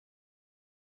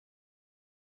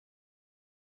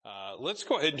Let's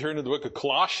go ahead and turn to the book of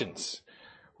Colossians.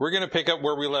 We're going to pick up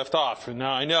where we left off.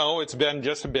 Now, I know it's been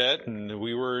just a bit, and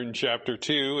we were in chapter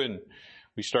 2, and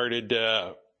we started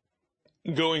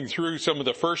going through some of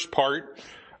the first part.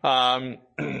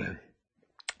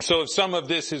 So some of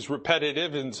this is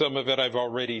repetitive, and some of it I've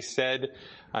already said.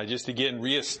 Just again,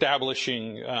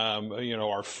 reestablishing,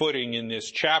 our footing in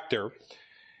this chapter.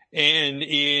 And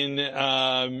in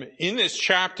this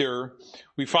chapter,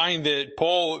 we find that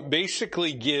Paul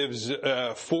basically gives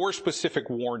 4 specific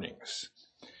warnings.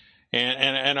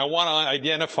 And I want to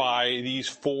identify these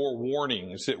 4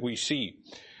 warnings that we see.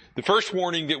 The first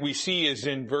warning that we see is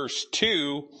in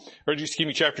chapter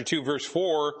 2, verse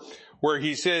 4, where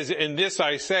he says, "And this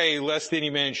I say, lest any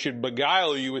man should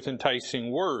beguile you with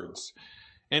enticing words."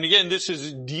 And again, this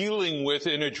is dealing with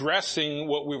and addressing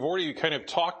what we've already kind of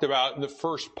talked about in the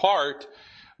first part,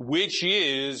 which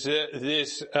is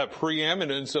this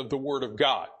preeminence of the Word of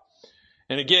God.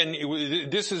 And again,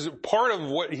 this is part of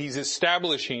what he's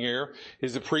establishing here,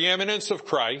 is the preeminence of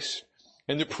Christ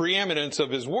and the preeminence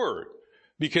of His Word.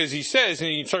 Because he says, and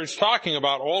he starts talking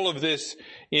about all of this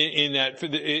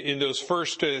in those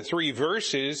first 3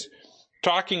 verses,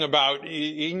 talking about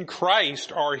in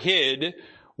Christ are hid.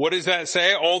 What does that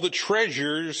say? All the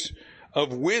treasures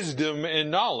of wisdom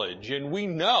and knowledge. And we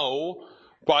know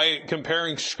by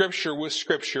comparing Scripture with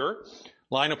Scripture,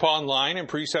 line upon line and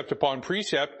precept upon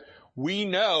precept, we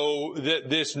know that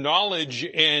this knowledge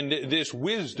and this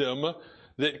wisdom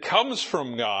that comes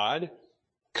from God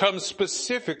comes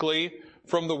specifically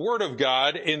from the Word of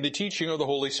God and the teaching of the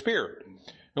Holy Spirit.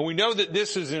 And we know that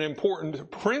this is an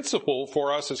important principle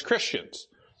for us as Christians.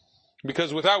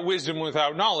 Because without wisdom,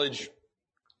 without knowledge,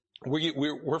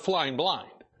 we're flying blind.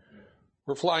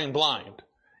 We're flying blind.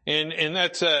 And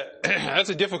that's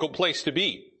a difficult place to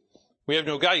be. We have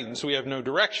no guidance. We have no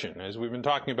direction. As we've been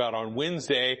talking about on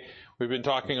Wednesday, we've been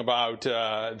talking about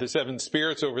the 7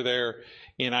 spirits over there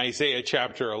in Isaiah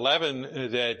chapter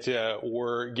 11 that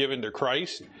were given to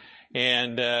Christ.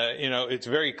 And, it's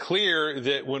very clear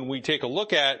that when we take a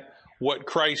look at what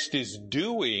Christ is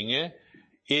doing,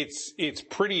 it's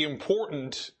pretty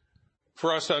important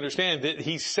for us to understand that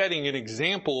He's setting an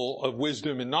example of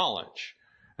wisdom and knowledge.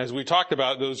 As we talked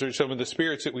about, those are some of the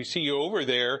spirits that we see over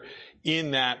there in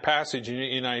that passage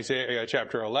in Isaiah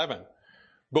chapter 11.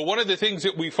 But one of the things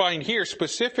that we find here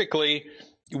specifically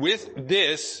with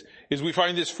this is we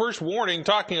find this first warning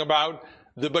talking about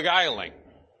the beguiling.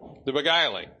 The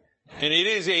beguiling. And it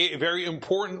is a very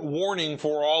important warning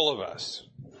for all of us.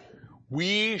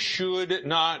 We should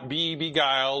not be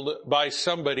beguiled by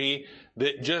somebody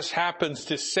that just happens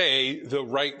to say the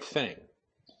right thing.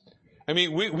 I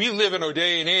mean, we live in a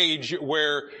day and age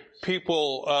where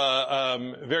people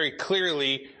very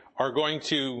clearly are going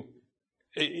to,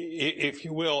 if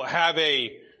you will, have this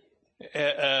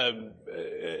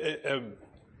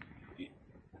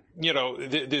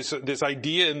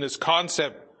idea and this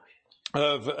concept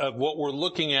of what we're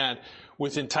looking at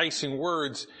with enticing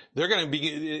words. They're going to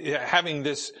be having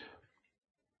this,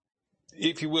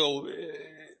 if you will,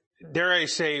 dare I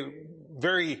say,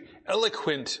 very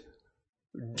eloquent,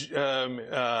 the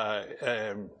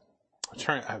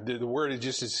word is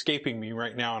just escaping me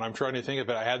right now, and I'm trying to think of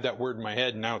it. I had that word in my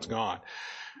head and now it's gone.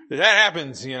 That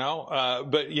happens,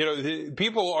 but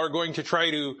people are going to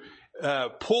try to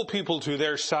pull people to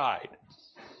their side.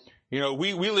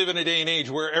 We live in a day and age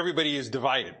where everybody is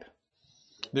divided.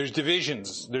 There's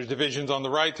divisions. There's divisions on the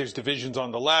right. There's divisions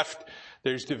on the left.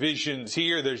 There's divisions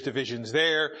here. There's divisions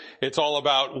there. It's all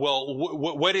about,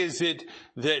 what is it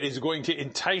that is going to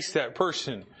entice that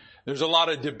person? There's a lot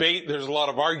of debate. There's a lot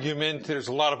of argument. There's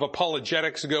a lot of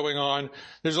apologetics going on.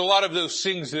 There's a lot of those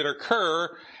things that occur.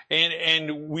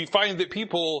 And we find that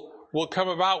people will come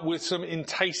about with some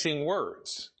enticing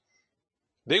words.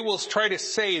 They will try to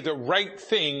say the right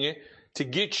thing to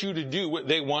get you to do what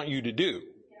they want you to do.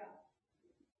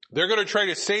 They're going to try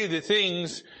to say the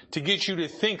things to get you to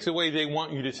think the way they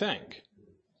want you to think.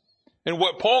 And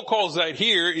what Paul calls that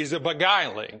here is a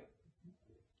beguiling.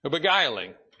 A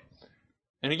beguiling.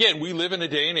 And again, we live in a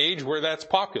day and age where that's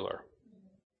popular.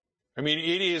 I mean,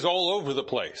 it is all over the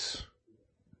place.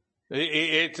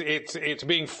 It's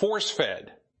being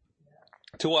force-fed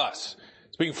to us.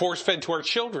 It's being force-fed to our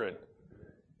children.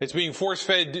 It's being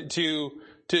force-fed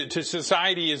to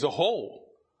society as a whole.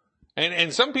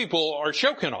 And some people are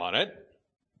choking on it,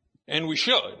 and we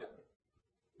should.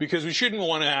 Because we shouldn't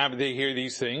want to have to hear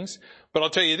these things. But I'll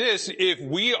tell you this, if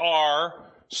we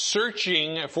are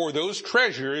searching for those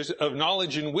treasures of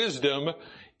knowledge and wisdom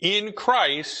in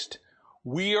Christ,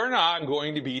 we are not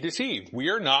going to be deceived. We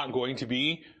are not going to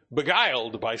be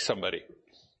beguiled by somebody.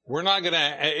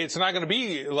 It's not gonna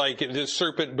be like the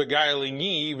serpent beguiling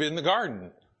Eve in the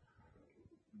garden,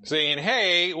 saying,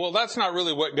 hey, well, that's not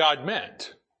really what God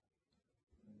meant.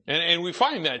 And we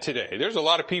find that today. There's a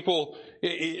lot of people,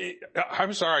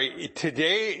 I'm sorry,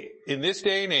 today, in this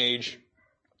day and age,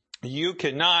 you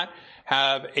cannot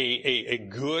have a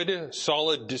good,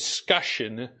 solid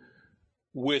discussion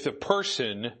with a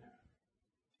person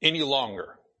any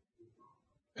longer.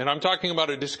 And I'm talking about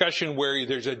a discussion where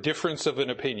there's a difference of an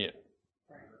opinion.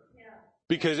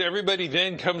 Because everybody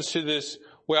then comes to this,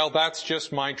 well, that's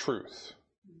just my truth.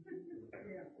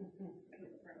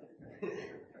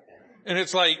 And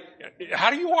it's like, how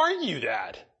do you argue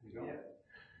that?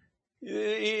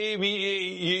 I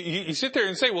mean, you sit there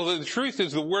and say, well, the truth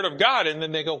is the Word of God. And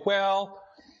then they go, well,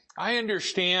 I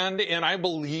understand and I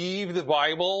believe the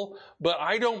Bible, but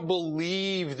I don't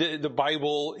believe that the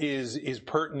Bible is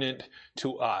pertinent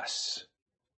to us.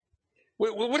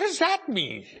 What does that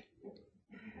mean?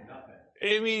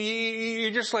 I mean,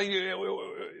 you're just like,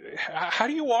 how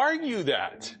do you argue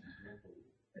that?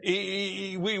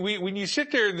 When you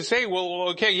sit there and say, well,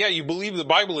 okay, yeah, you believe the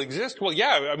Bible exists. Well,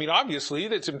 yeah, I mean, obviously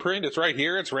it's in print. It's right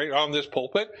here. It's right on this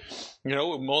pulpit. You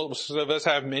know, most of us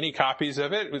have many copies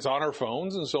of it. It's on our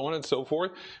phones and so on and so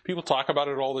forth. People talk about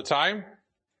it all the time.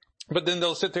 But then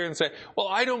they'll sit there and say, well,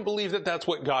 I don't believe that that's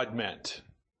what God meant.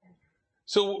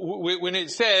 So when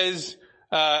it says,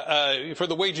 for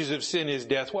the wages of sin is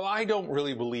death, well, I don't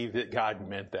really believe that God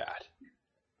meant that.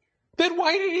 Then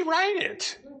why did he write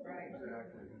it?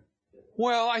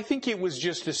 Well, I think it was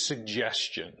just a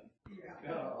suggestion.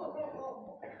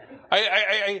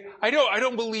 I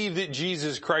don't believe that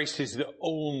Jesus Christ is the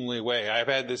only way. I've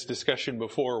had this discussion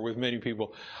before with many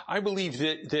people. I believe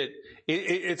that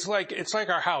it's like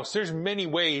our house. There's many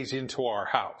ways into our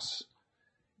house.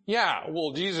 Yeah,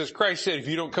 well, Jesus Christ said if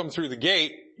you don't come through the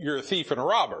gate, you're a thief and a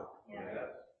robber.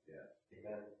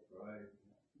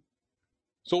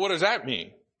 So what does that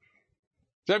mean?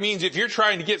 That means if you're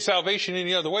trying to get salvation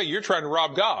any other way, you're trying to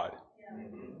rob God.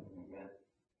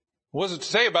 What does it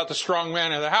say about the strong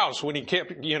man of the house when he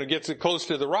gets it close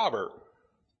to the robber?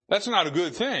 That's not a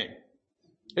good thing.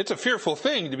 It's a fearful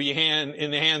thing to be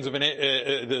in the hands of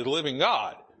the living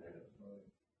God.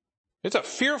 It's a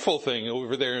fearful thing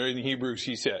over there in Hebrews,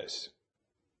 he says.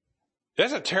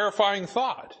 That's a terrifying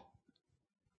thought.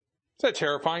 It's a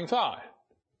terrifying thought.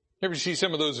 Ever see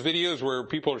some of those videos where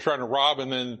people are trying to rob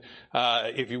and then,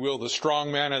 if you will, the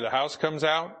strong man of the house comes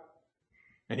out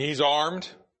and he's armed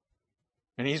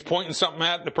and he's pointing something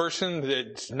at the person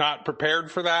that's not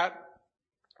prepared for that.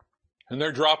 And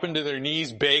they're dropping to their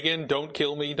knees begging, don't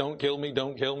kill me, don't kill me,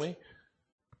 don't kill me.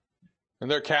 And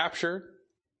they're captured.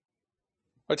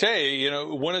 I tell you,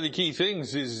 one of the key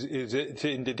things is that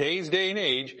in today's day and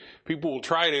age, people will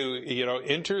try to,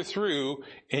 enter through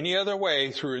any other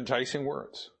way through enticing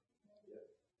words.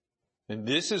 And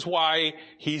this is why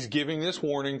he's giving this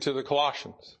warning to the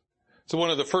Colossians. It's one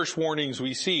of the first warnings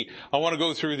we see. I want to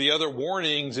go through the other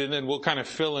warnings and then we'll kind of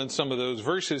fill in some of those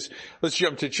verses. Let's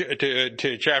jump to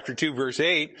chapter 2, verse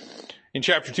 8. In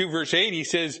chapter 2, verse 8, he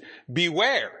says,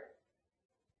 beware.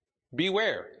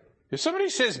 Beware. If somebody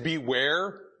says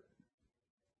beware,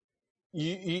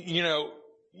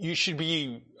 you should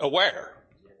be aware.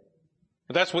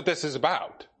 That's what this is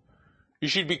about. You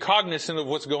should be cognizant of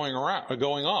what's going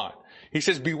on. He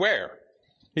says, beware.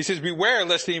 He says, beware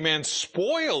lest any man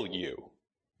spoil you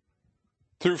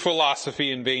through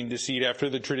philosophy and vain deceit after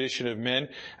the tradition of men,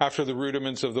 after the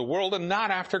rudiments of the world, and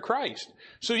not after Christ.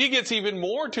 So he gets even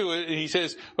more to it. And he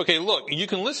says, okay, look, you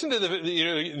can listen to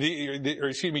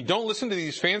don't listen to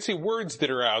these fancy words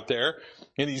that are out there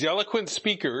and these eloquent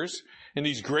speakers and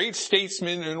these great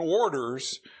statesmen and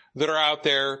orators that are out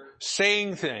there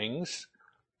saying things.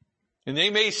 And they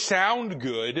may sound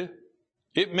good.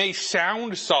 It may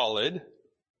sound solid.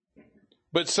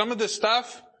 But some of the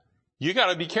stuff you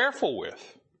got to be careful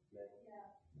with.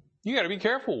 You got to be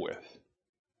careful with.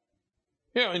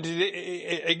 And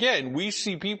again, we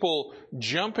see people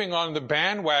jumping on the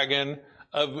bandwagon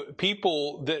of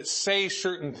people that say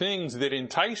certain things that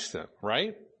entice them,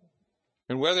 right?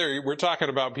 And whether we're talking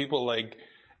about people like,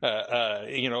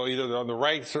 either on the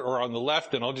right or on the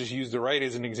left, and I'll just use the right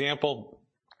as an example.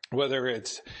 Whether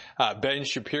it's Ben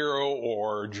Shapiro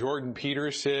or Jordan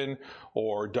Peterson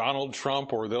or Donald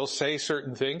Trump, or they'll say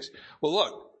certain things. Well,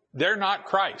 look, they're not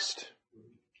Christ.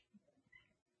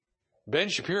 Ben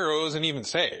Shapiro isn't even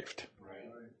saved.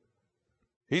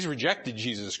 He's rejected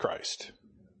Jesus Christ.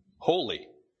 Wholly.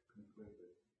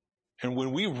 And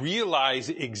when we realize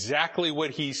exactly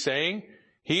what he's saying,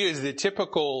 he is the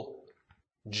typical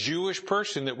Jewish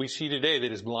person that we see today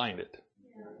that is blinded.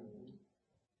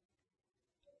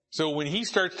 So when he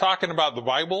starts talking about the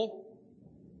Bible,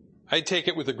 I take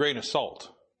it with a grain of salt.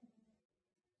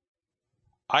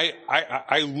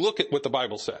 I look at what the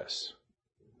Bible says.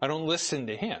 I don't listen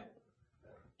to him.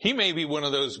 He may be one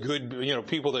of those good,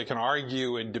 people that can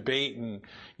argue and debate and,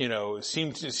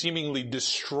 seemingly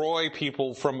destroy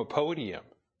people from a podium.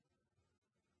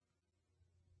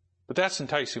 But that's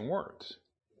enticing words.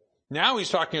 Now he's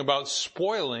talking about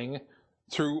spoiling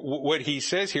through what he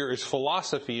says here is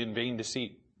philosophy and vain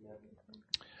deceit.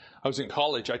 I was in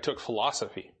college, I took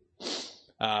philosophy.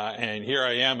 And here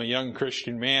I am, a young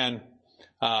Christian man,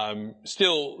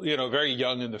 still, very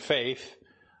young in the faith,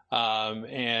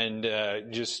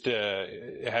 and just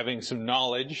having some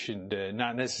knowledge and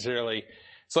not necessarily,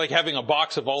 it's like having a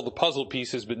box of all the puzzle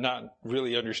pieces, but not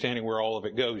really understanding where all of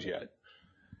it goes yet.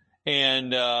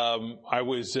 And I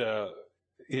was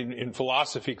in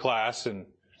philosophy class, and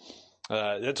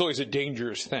that's always a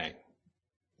dangerous thing.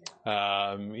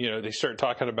 They start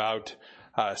talking about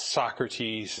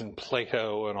Socrates and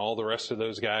Plato and all the rest of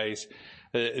those guys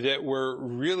that were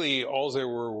really, all they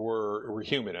were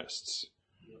humanists.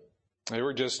 They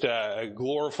were just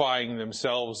glorifying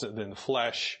themselves in the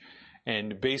flesh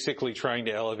and basically trying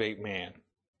to elevate man,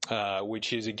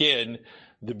 which is, again,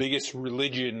 the biggest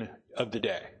religion of the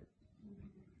day.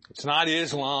 It's not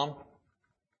Islam.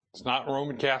 It's not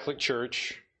Roman Catholic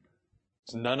Church.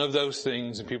 It's none of those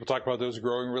things. And people talk about those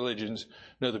growing religions.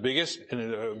 No, the biggest and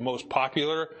the most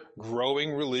popular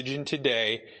growing religion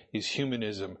today is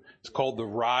humanism. It's called the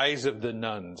rise of the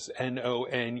nones,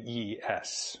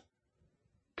 Nones.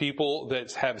 People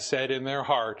that have said in their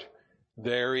heart,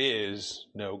 there is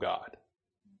no God.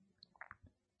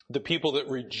 The people that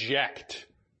reject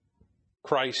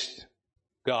Christ,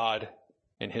 God,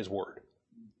 and His Word.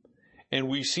 And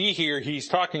we see here, he's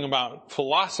talking about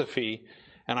philosophy,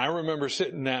 and I remember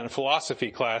sitting in a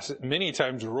philosophy class many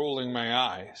times rolling my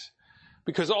eyes,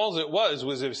 because all it was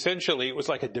essentially, it was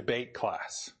like a debate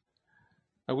class.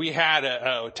 We had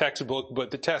a textbook,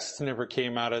 but the tests never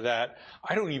came out of that.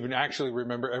 I don't even actually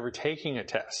remember ever taking a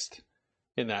test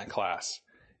in that class.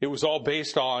 It was all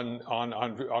based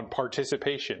on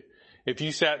participation. If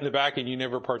you sat in the back and you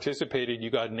never participated, you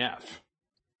got an F.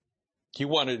 You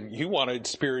wanted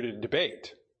spirited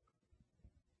debate,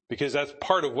 because that's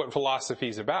part of what philosophy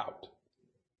is about,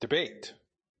 debate.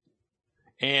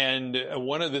 And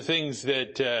one of the things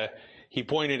that he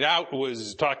pointed out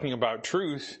was talking about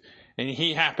truth, and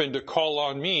he happened to call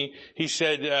on me. He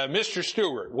said, Mr.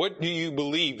 Stewart, what do you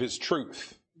believe is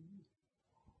truth?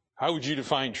 How would you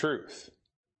define truth?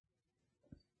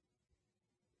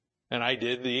 And I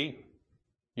did the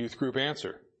youth group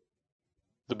answer.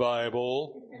 The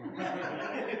Bible.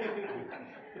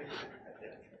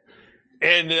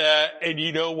 And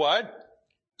you know what?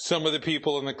 Some of the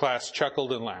people in the class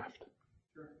chuckled and laughed.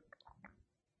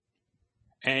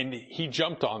 And he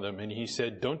jumped on them and he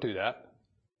said, don't do that.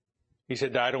 He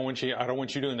said, I don't want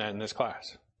you doing that in this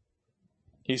class.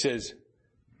 He says,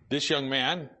 this young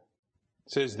man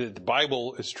says that the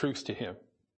Bible is truth to him.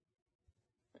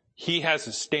 He has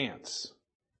a stance.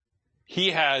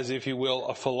 He has, if you will,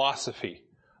 a philosophy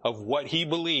of what he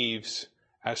believes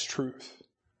as truth.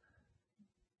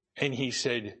 And he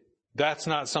said, that's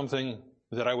not something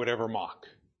that I would ever mock.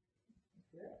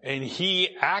 And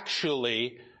he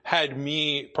actually had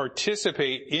me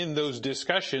participate in those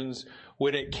discussions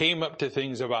when it came up to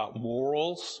things about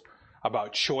morals,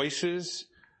 about choices,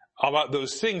 about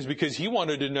those things, because he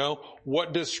wanted to know,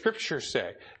 what does Scripture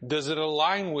say? Does it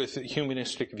align with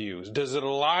humanistic views? Does it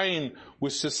align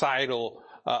with societal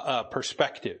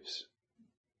perspectives?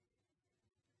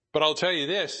 But I'll tell you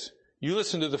this, you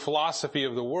listen to the philosophy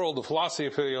of the world, the philosophy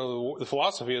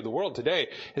of the world today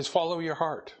is follow your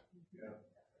heart. Yeah.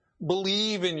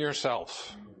 Believe in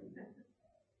yourself.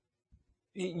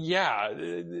 Yeah,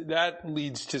 that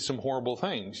leads to some horrible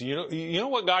things. You know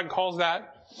what God calls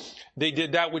that? They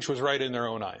did that which was right in their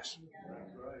own eyes.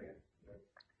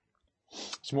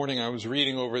 This morning I was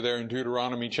reading over there in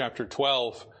Deuteronomy chapter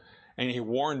 12, and he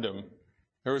warned them.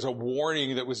 There was a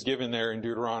warning that was given there in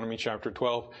Deuteronomy chapter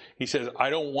 12. He says, I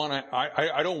don't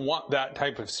want that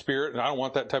type of spirit, and I don't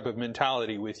want that type of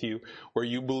mentality with you where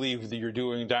you believe that you're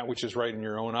doing that which is right in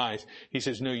your own eyes. He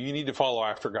says, no, you need to follow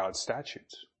after God's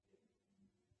statutes.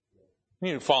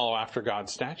 You need to follow after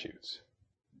God's statutes.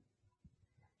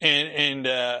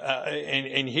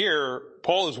 And here,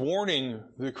 Paul is warning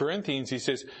the Corinthians. He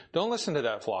says, don't listen to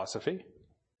that philosophy.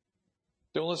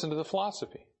 Don't listen to the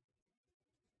philosophy.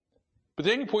 But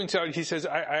then he points out, he says,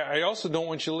 I also don't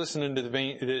want you listening to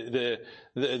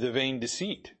the vain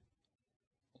deceit.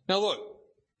 Now look,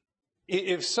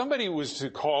 if somebody was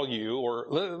to call you, or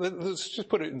let's just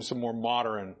put it in some more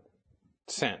modern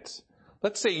sense.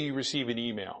 Let's say you receive an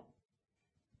email.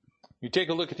 You take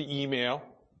a look at the email,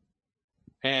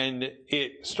 and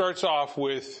it starts off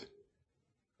with,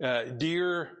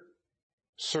 Dear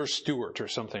Sir Stuart, or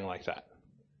something like that.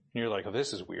 And you're like, oh,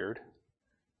 this is weird.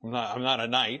 I'm not a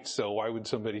knight, so why would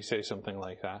somebody say something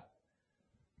like that?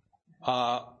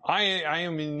 I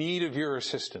am in need of your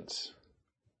assistance.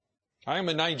 I am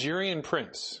a Nigerian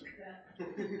prince.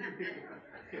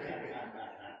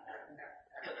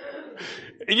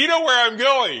 And you know where I'm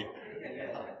going.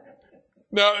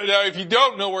 Now, if you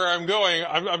don't know where I'm going,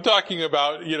 I'm talking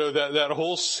about, that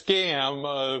whole scam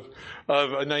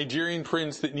of a Nigerian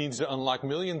prince that needs to unlock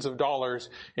millions of dollars,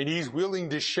 and he's willing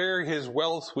to share his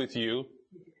wealth with you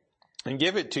and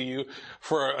give it to you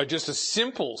for just a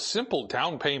simple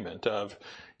down payment of,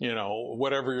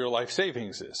 whatever your life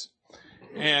savings is.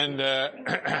 And,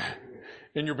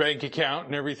 in your bank account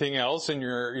and everything else, and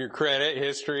your credit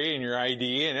history and your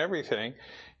ID and everything.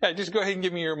 Yeah, just go ahead and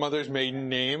give me your mother's maiden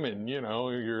name and,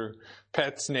 your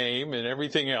pet's name and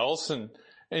everything else, and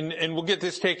we'll get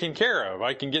this taken care of.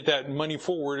 I can get that money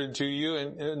forwarded to you,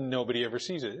 and nobody ever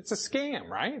sees it. It's a scam,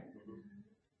 right?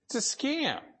 It's a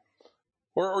scam.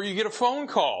 Or you get a phone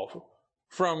call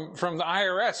from the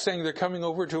IRS saying they're coming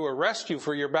over to arrest you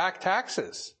for your back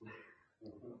taxes.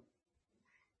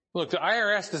 Look, the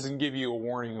IRS doesn't give you a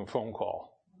warning phone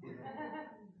call.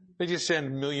 They just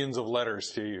send millions of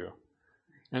letters to you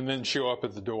and then show up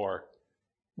at the door.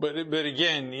 But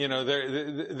again,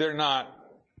 they're not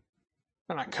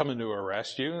coming to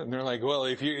arrest you. And they're like, well,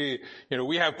 if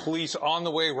we have police on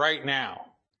the way right now.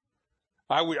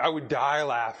 I would die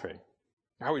laughing.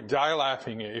 I would die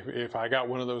laughing if I got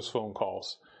one of those phone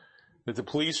calls that the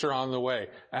police are on the way.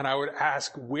 And I would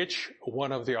ask, which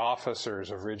one of the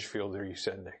officers of Ridgefield are you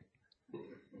sending?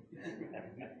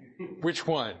 Which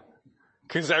one?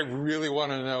 Because I really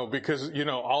want to know, because,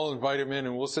 I'll invite them in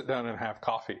and we'll sit down and have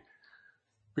coffee.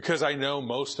 Because I know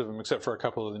most of them, except for a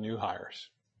couple of the new hires.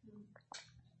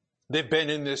 They've been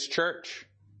in this church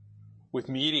with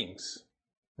meetings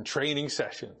and training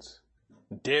sessions,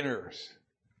 dinners.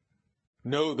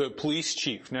 Know the police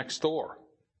chief next door.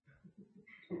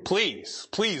 Please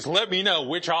let me know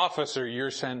which officer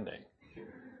you're sending.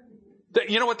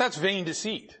 You know what? That's vain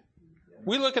deceit.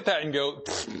 We look at that and go,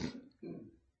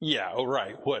 yeah, all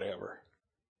right, whatever.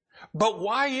 But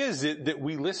why is it that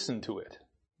we listen to it?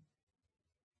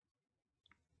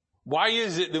 Why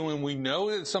is it that when we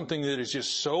know that something that is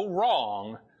just so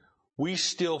wrong, we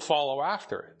still follow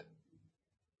after it?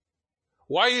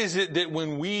 Why is it that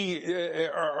when we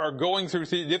are going through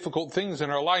difficult things in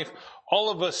our life, all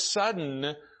of a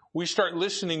sudden we start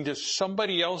listening to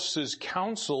somebody else's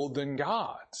counsel than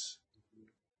God's?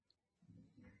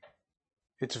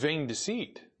 It's vain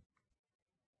deceit.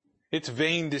 It's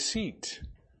vain deceit.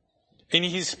 And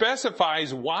he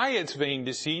specifies why it's vain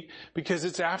deceit, because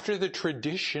it's after the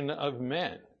tradition of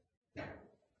men.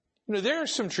 There are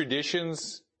some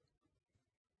traditions,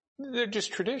 they're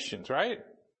just traditions, right?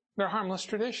 They're harmless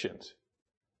traditions.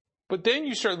 But then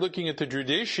you start looking at the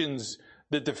traditions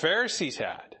that the Pharisees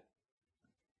had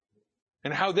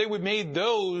and how they would made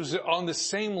those on the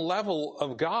same level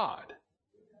of God.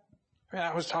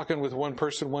 I was talking with one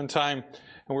person one time,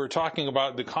 and we were talking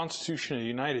about the Constitution of the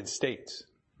United States.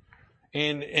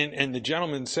 And the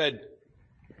gentleman said,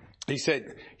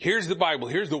 here's the Bible,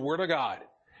 here's the Word of God,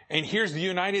 and here's the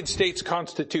United States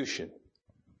Constitution.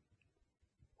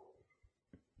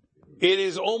 It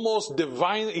is almost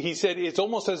divine. He said it's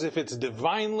almost as if it's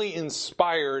divinely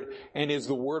inspired and is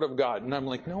the Word of God. And I'm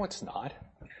like, no, it's not.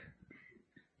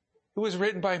 It was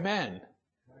written by men.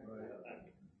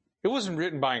 It wasn't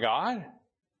written by God.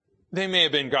 They may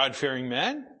have been God-fearing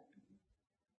men.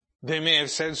 They may have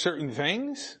said certain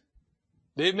things.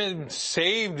 They've been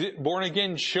saved,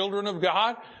 born-again children of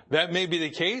God. That may be the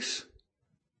case.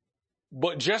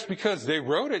 But just because they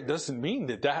wrote it doesn't mean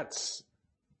that that's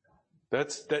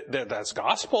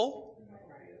gospel.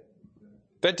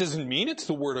 That doesn't mean it's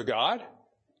the Word of God.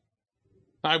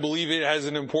 I believe it has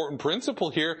an important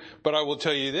principle here, but I will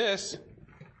tell you this.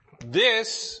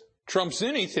 This trumps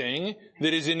anything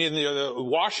that is in the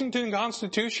Washington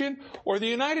Constitution or the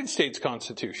United States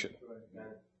Constitution.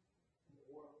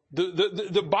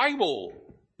 The Bible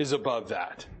is above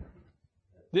that.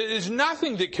 There's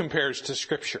nothing that compares to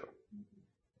Scripture.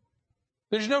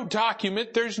 There's no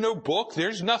document, there's no book,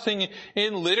 there's nothing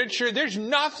in literature, there's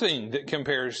nothing that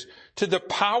compares to the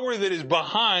power that is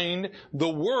behind the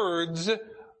words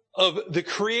of the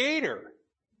Creator.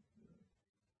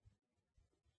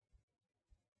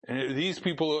 And these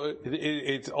people,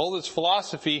 it's all this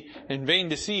philosophy and vain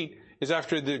deceit is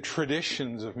after the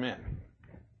traditions of men.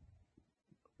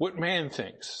 What man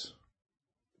thinks.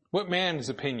 what man's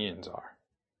opinions are,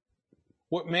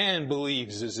 what man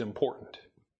believes is important.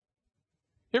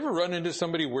 You ever run into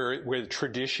somebody where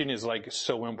tradition is like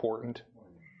so important?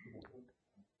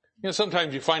 You know,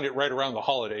 sometimes you find it right around the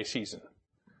holiday season.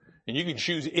 And you can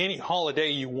choose any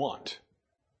holiday you want.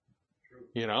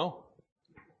 You know?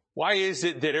 Why is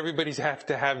it that everybody's have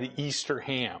to have the Easter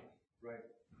ham? Right.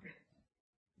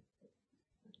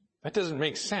 That doesn't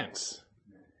make sense.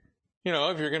 You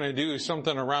know, if you're going to do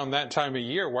something around that time of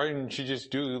year, why didn't you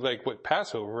just do like what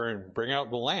Passover and bring out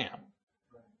the lamb?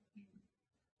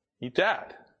 Eat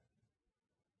that.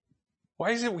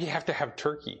 Why is it we have to have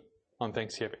turkey on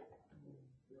Thanksgiving?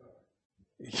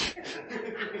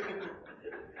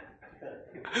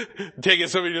 Take it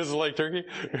somebody doesn't like turkey?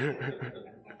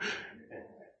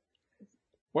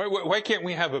 Why can't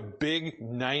we have a big,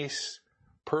 nice,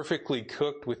 perfectly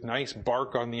cooked with nice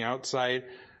bark on the outside,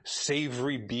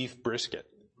 savory beef brisket?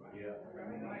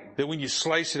 That when you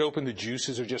slice it open, the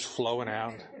juices are just flowing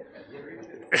out.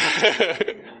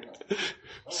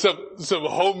 Some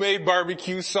homemade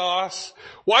barbecue sauce.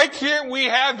 Why can't we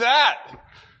have that?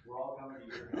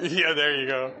 Yeah, there you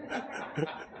go.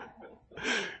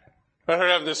 I don't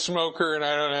have the smoker and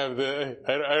I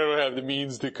don't have the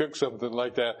means to cook something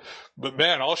like that. But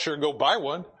man, I'll sure go buy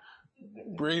one.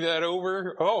 Bring that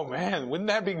over. Oh man, wouldn't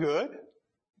that be good?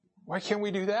 Why can't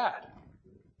we do that?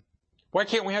 Why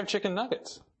can't we have chicken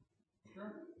nuggets?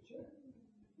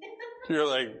 You're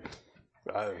like,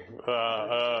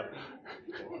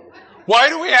 why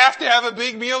do we have to have a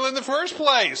big meal in the first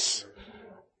place?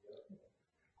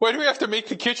 Why do we have to make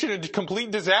the kitchen a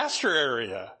complete disaster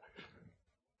area?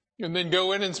 And then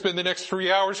go in and spend the next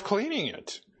 3 hours cleaning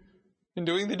it and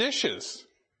doing the dishes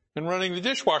and running the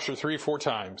dishwasher 3-4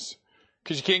 times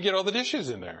because you can't get all the dishes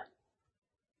in there.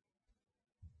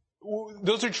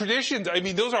 Those are traditions. I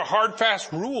mean, those are hard,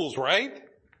 fast rules, right?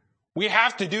 We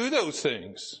have to do those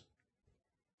things.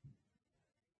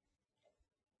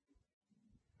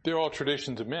 They're all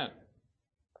traditions of men.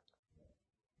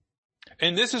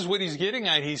 And this is what he's getting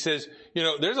at. He says, you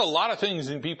know, there's a lot of things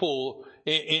in people's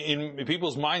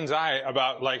mind's eye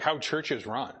about like how churches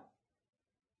run.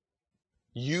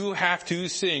 You have to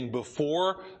sing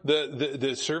before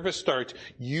the service starts.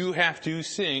 You have to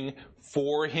sing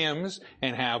 4 hymns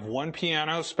and have 1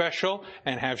 piano special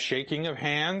and have shaking of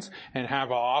hands and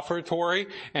have an offertory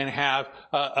and have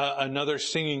another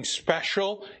singing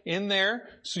special in there.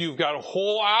 So you've got a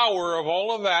whole hour of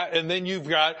all of that, and then you've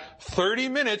got 30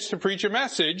 minutes to preach a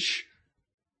message.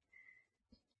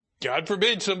 God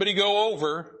forbid somebody go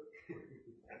over.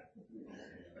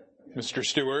 Mr.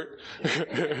 Stewart.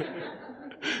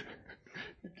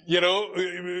 You know,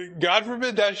 God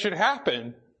forbid that should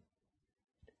happen.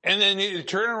 And then you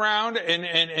turn around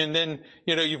and then,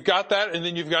 you know, you've got that, and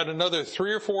then you've got another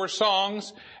 3 or 4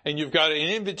 songs, and you've got an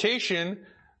invitation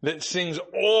that sings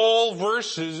all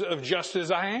verses of Just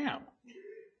As I Am.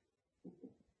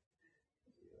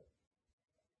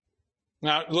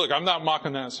 Now, look, I'm not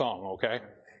mocking that song, okay?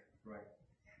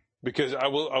 Because I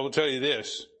will tell you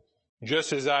this.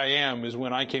 Just as I am is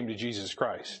when I came to Jesus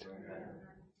Christ.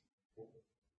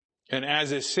 And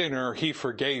as a sinner, He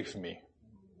forgave me.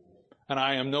 And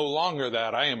I am no longer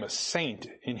that. I am a saint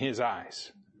in His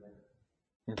eyes.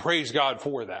 And praise God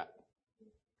for that.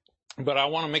 But I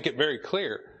want to make it very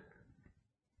clear.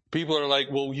 People are like,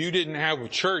 well, you didn't have a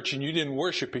church and you didn't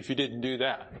worship if you didn't do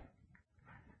that.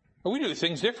 Well, we do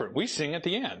things different. We sing at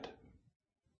the end.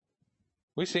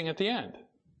 We sing at the end.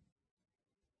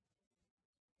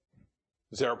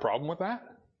 Is there a problem with that?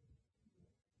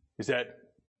 Is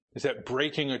that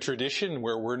breaking a tradition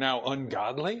where we're now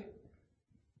ungodly?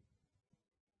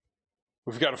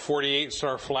 We've got a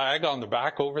 48-star flag on the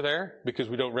back over there because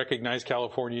we don't recognize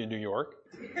California and New York.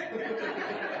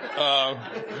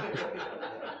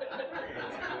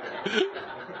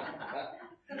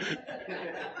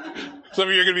 Some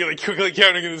of you are going to be like quickly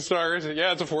counting the stars.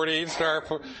 Yeah, it's a 48-star.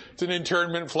 It's an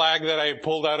internment flag that I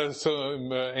pulled out of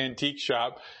some antique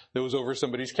shop that was over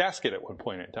somebody's casket at one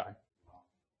point in time.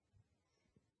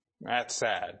 That's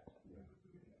sad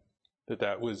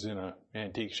that was in an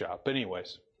antique shop. But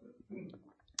anyways,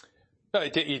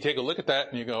 you take a look at that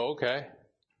and you go, okay,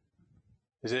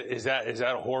 is that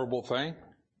a horrible thing?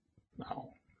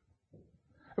 No.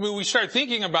 I mean, we start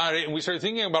thinking about it and we start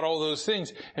thinking about all those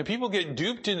things, and people get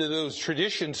duped into those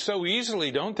traditions so easily,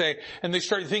 don't they? And they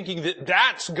start thinking that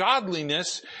that's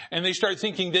godliness, and they start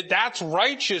thinking that that's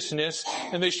righteousness,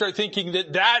 and they start thinking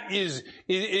that that is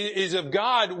of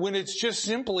God when it's just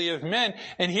simply of men.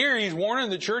 And here he's warning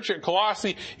the church at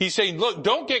Colossae. He's saying, look,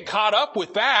 don't get caught up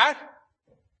with that.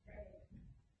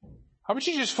 How about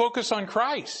you just focus on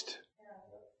Christ?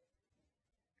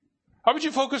 How about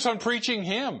you focus on preaching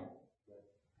Him?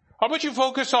 How about you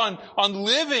focus on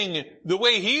living the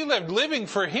way He lived, living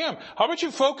for Him? How about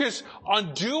you focus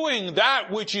on doing that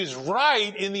which is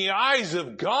right in the eyes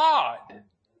of God?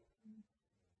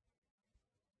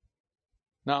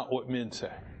 Not what men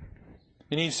say.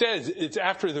 And He says it's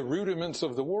after the rudiments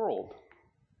of the world.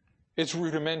 It's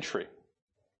rudimentary.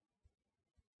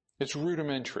 It's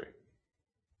rudimentary.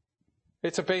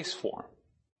 It's a base form.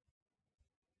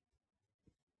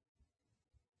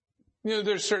 You know,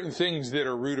 there's certain things that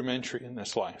are rudimentary in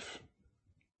this life.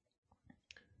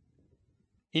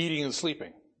 Eating and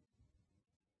sleeping.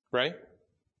 Right?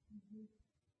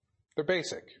 They're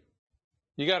basic.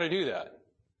 You got to do that.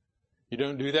 You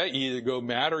don't do that, you either go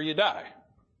mad or you die.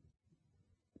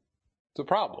 It's a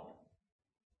problem.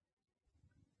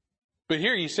 But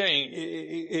here He's saying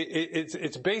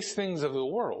it's base things of the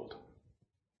world.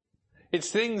 It's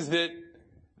things that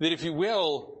if you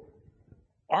will,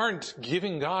 aren't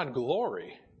giving God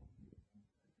glory.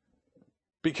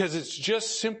 Because it's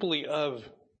just simply of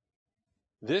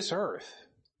this earth.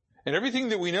 And everything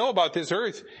that we know about this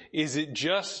earth is it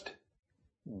just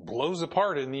blows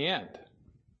apart in the end.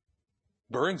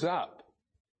 Burns up.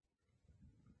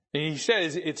 And He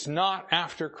says it's not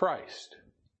after Christ.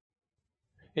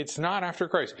 It's not after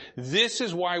Christ. This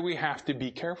is why we have to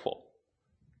be careful.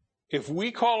 If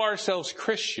we call ourselves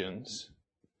Christians,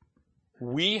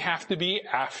 we have to be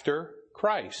after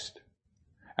Christ.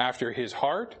 After His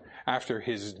heart, after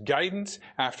His guidance,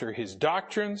 after His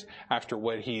doctrines, after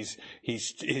what He's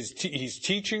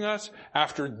teaching us,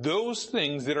 after those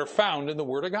things that are found in the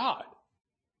Word of God.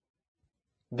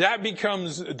 That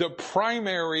becomes the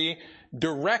primary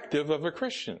directive of a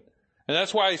Christian. And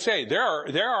that's why I say there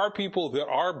are people that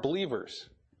are believers.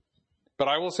 But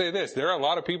I will say this, there are a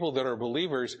lot of people that are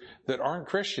believers that aren't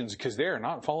Christians because they are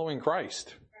not following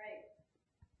Christ.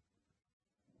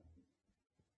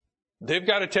 They've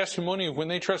got a testimony of when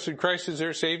they trusted Christ as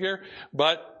their Savior,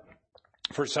 but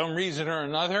for some reason or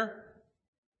another,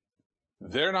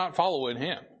 they're not following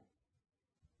Him.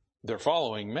 They're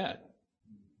following men.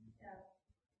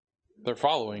 They're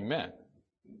following men.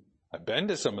 I've been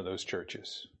to some of those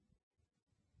churches.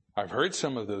 I've heard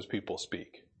some of those people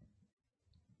speak.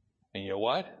 And you know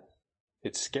what?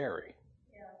 It's scary.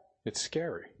 It's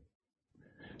scary.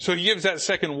 So He gives that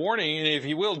second warning, and if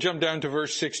you will, jump down to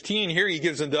verse 16. Here He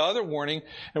gives the other warning,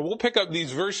 and we'll pick up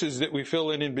these verses that we fill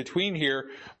in between here,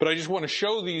 but I just want to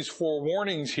show these four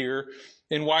warnings here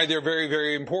and why they're very,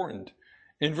 very important.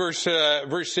 In verse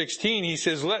 16, He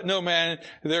says, "Let no man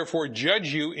therefore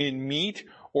judge you in meat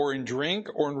or in drink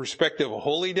or in respect of a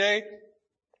holy day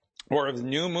or of the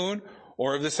new moon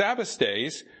or of the Sabbath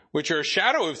days, which are a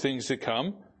shadow of things to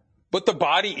come, but the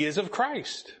body is of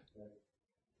Christ."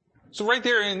 So right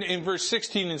there in verse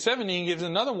 16 and 17, He gives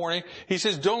another warning. He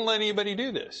says, don't let anybody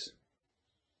do this.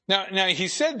 Now He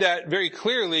said that very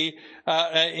clearly,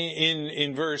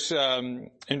 in verse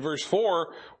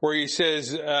 4, where He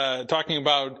says, talking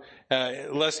about,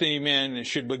 lest any man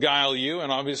should beguile you,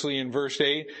 and obviously in verse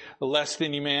 8, lest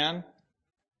any man.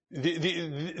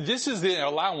 This is the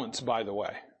allowance, by the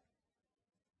way.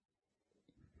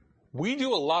 We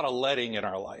do a lot of letting in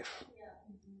our life.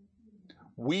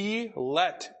 We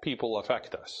let people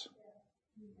affect us.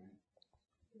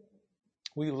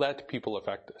 We let people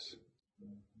affect us.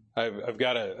 I've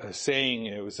got a saying.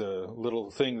 It was a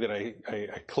little thing that I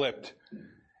clipped,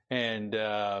 and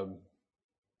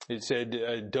it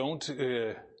said, "Don't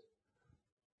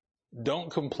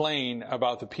complain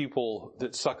about the people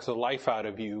that suck the life out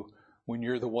of you when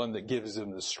you're the one that gives them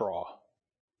the straw."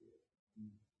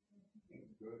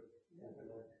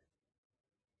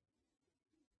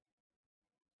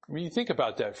 I mean, you think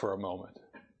about that for a moment.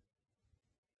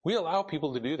 We allow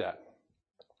people to do that.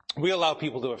 We allow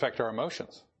people to affect our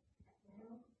emotions.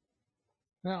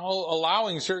 Now,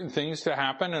 allowing certain things to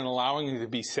happen and allowing you to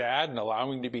be sad and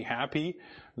allowing to be happy,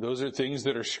 those are things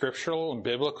that are scriptural and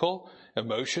biblical.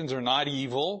 Emotions are not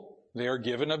evil. They are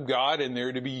given of God and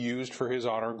they're to be used for His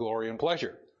honor, glory, and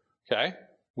pleasure. Okay?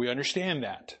 We understand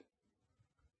that.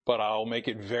 But I'll make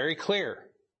it very clear.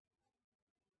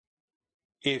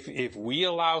 If we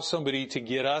allow somebody to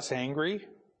get us angry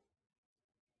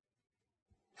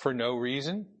for no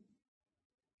reason,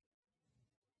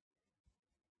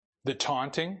 the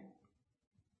taunting,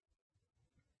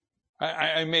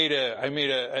 I made a,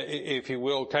 if you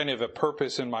will, kind of a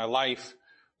purpose in my life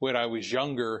when I was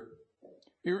younger.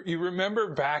 You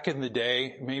remember back in the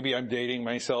day, maybe I'm dating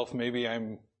myself, maybe I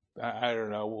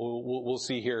don't know, we'll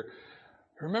see here.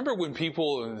 Remember when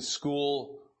people in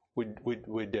school would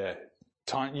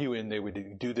taunt you and they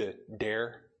would do the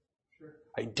dare? Sure.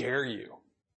 I dare you.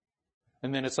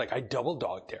 And then it's like, I double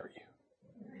dog dare you.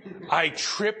 I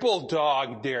triple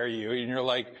dog dare you. And you're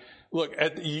like, look,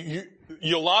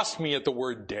 you lost me at the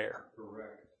word dare.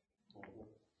 Correct.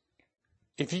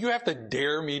 If you have to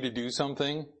dare me to do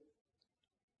something,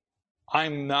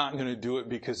 I'm not going to do it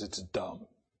because it's dumb.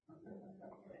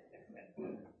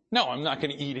 No, I'm not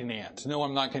going to eat an ant. No,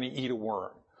 I'm not going to eat a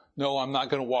worm. No, I'm not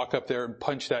going to walk up there and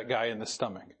punch that guy in the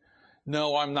stomach.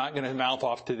 No, I'm not going to mouth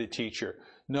off to the teacher.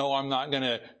 No, I'm not going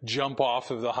to jump off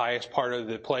of the highest part of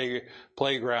the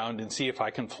playground and see if I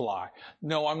can fly.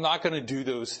 No, I'm not going to do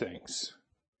those things.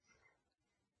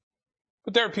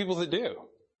 But there are people that do.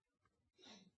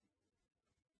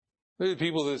 There are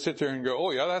people that sit there and go,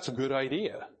 oh yeah, that's a good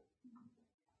idea.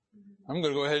 I'm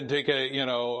going to go ahead and take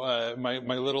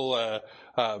my little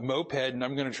moped, and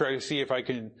I'm going to try to see if I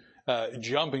can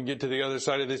jump and get to the other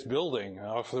side of this building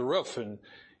off the roof, and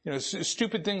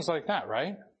stupid things like that,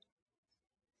 right?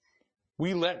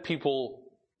 We let people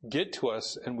get to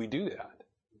us, and we do that.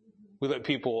 We let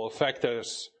people affect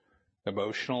us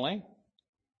emotionally.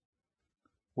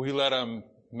 We let them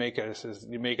make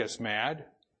us mad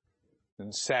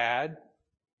and sad.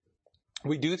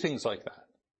 We do things like that.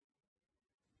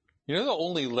 You know, the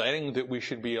only letting that we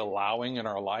should be allowing in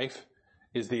our life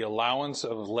is the allowance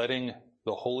of letting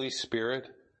the Holy Spirit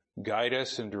guide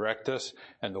us and direct us,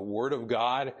 and the Word of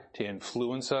God to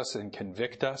influence us and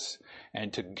convict us,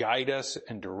 and to guide us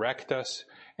and direct us,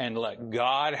 and let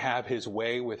God have His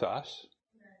way with us.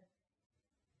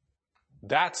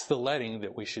 That's the letting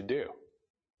that we should do.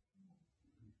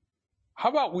 How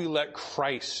about we let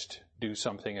Christ do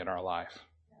something in our life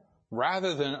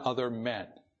rather than other men?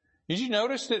 Did you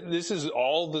notice that this is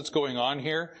all that's going on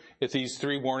here at these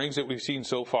 3 warnings that we've seen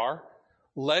so far?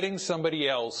 Letting somebody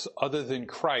else other than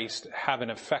Christ have an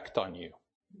effect on you.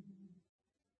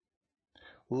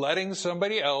 Letting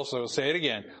somebody else, I'll say it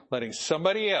again, letting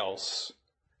somebody else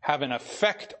have an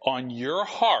effect on your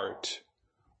heart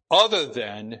other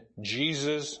than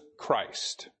Jesus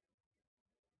Christ.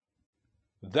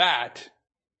 That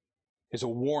is a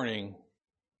warning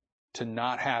to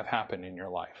not have happen in your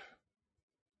life.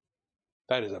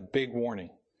 That is a big warning.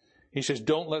 He says,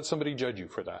 don't let somebody judge you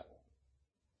for that.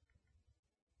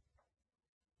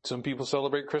 Some people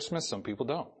celebrate Christmas, some people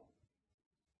don't.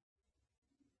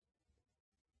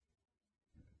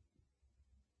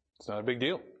 It's not a big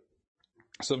deal.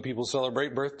 Some people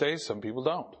celebrate birthdays, some people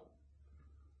don't.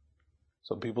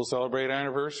 Some people celebrate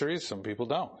anniversaries, some people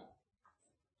don't.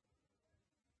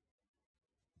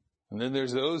 And then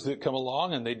there's those that come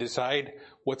along and they decide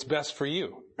what's best for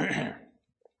you.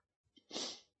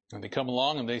 And they come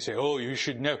along and they say, oh, you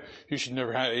should never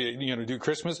do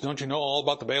Christmas. Don't you know all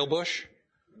about the Baal bush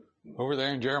over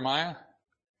there in Jeremiah?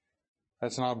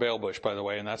 That's not a Baal bush, by the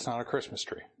way, and that's not a Christmas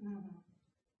tree.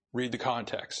 Read the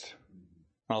context.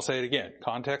 And I'll say it again.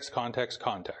 Context, context,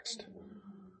 context.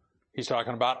 He's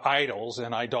talking about idols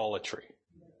and idolatry.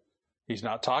 He's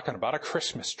not talking about a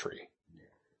Christmas tree.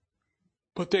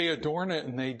 But they adorn it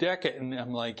and they deck it, and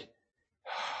I'm like,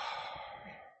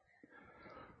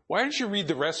 why don't you read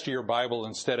the rest of your Bible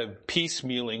instead of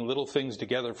piecemealing little things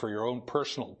together for your own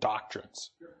personal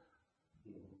doctrines?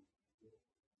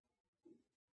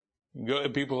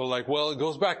 People are like, well, it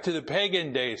goes back to the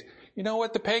pagan days. You know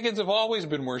what? The pagans have always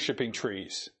been worshiping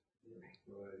trees.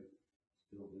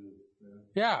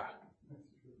 Yeah.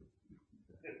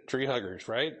 Tree huggers,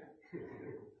 right?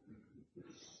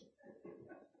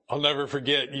 I'll never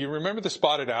forget. You remember the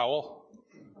spotted owl?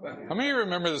 How many of you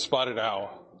remember the spotted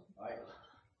owl?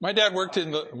 My dad worked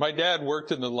in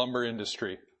the lumber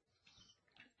industry.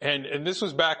 And this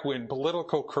was back when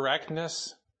political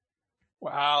correctness,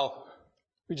 wow,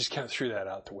 we just kind of threw that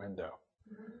out the window.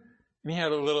 And he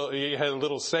had a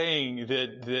little saying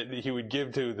that he would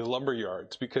give to the lumber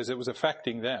yards because it was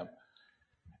affecting them.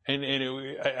 And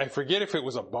I forget if it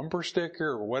was a bumper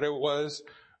sticker or what it was,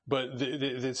 but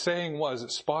the saying was,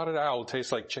 spotted owl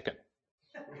tastes like chicken.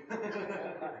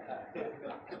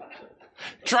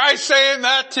 Try saying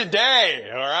that today,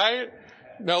 all right?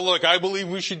 Now look, I believe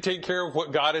we should take care of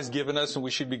what God has given us, and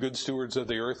we should be good stewards of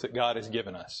the earth that God has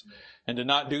given us. And to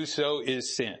not do so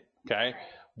is sin, okay?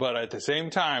 But at the same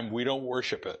time, we don't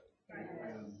worship it.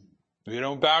 We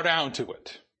don't bow down to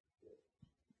it.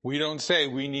 We don't say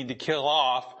we need to kill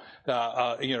off,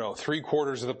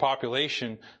 3/4 of the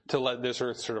population to let this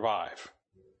earth survive.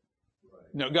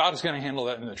 No, God is going to handle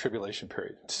that in the tribulation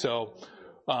period. So,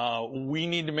 we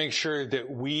need to make sure that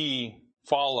we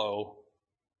follow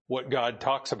what God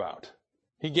talks about.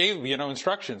 He gave,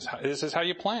 instructions. This is how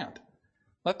you plant.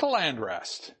 Let the land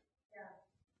rest. Yeah.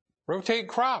 Rotate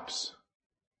crops.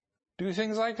 Do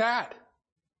things like that.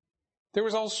 There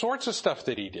was all sorts of stuff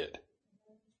that he did.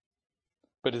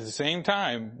 But at the same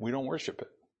time, we don't worship it.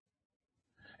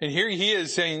 And here he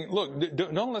is saying, look,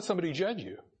 don't let somebody judge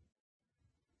you.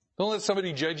 Don't let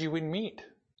somebody judge you in meat.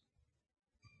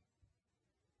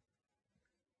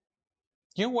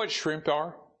 You know what shrimp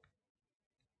are?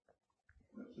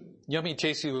 Yummy,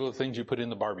 tasty little things you put in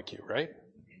the barbecue, right?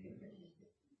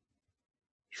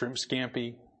 Shrimp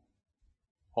scampi,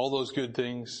 all those good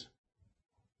things.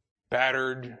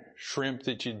 Battered shrimp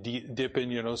that you dip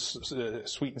in,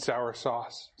 sweet and sour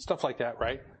sauce. Stuff like that,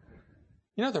 right?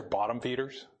 You know they're bottom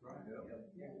feeders.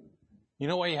 You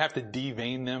know why you have to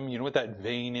devein them? You know what that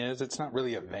vein is? It's not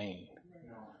really a vein.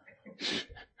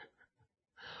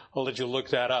 I'll let you look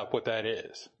that up, what that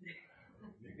is.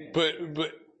 But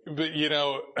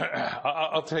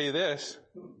I'll tell you this.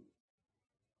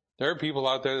 There are people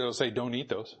out there that will say, don't eat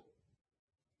those.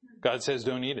 God says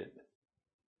don't eat it.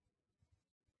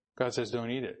 God says don't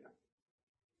eat it.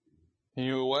 And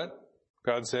you know what?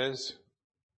 God says,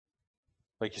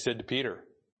 like he said to Peter,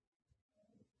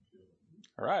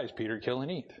 arise, Peter, kill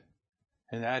and eat.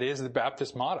 And that is the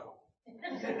Baptist motto.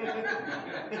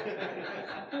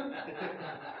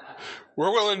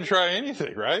 We're willing to try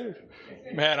anything, right?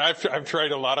 Man, I've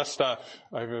tried a lot of stuff.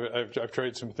 I've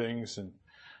tried some things, and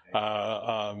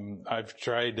I've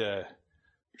tried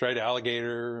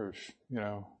alligator,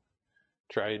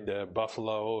 tried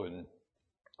buffalo and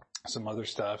some other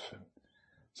stuff.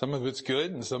 Some of it's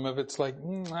good, and some of it's like,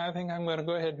 I think I'm going to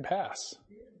go ahead and pass.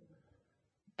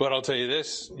 But I'll tell you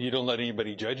this, you don't let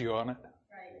anybody judge you on it.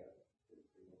 Right.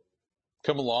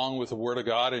 Come along with the Word of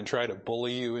God and try to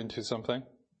bully you into something.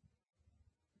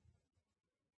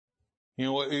 You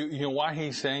know what? You know why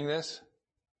he's saying this?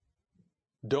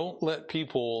 Don't let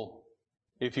people,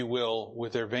 if you will,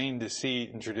 with their vain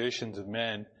deceit and traditions of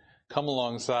men, come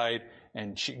alongside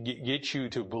and get you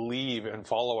to believe and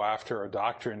follow after a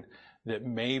doctrine that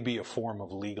may be a form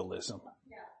of legalism.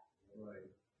 Yeah. Right.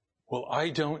 Well, I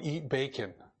don't eat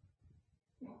bacon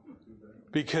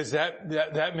because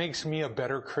that makes me a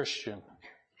better Christian.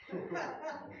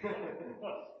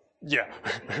 Yeah.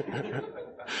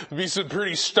 There'll be some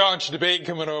pretty staunch debate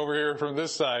coming over here from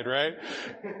this side, right?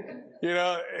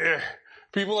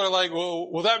 People are like,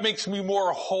 well, that makes me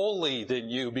more holy than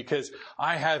you because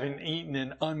I haven't eaten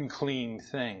an unclean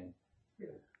thing.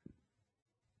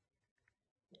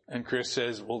 And Chris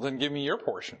says, well, then give me your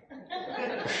portion.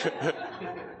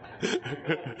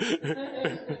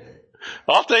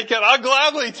 I'll take it. I'll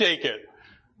gladly take it.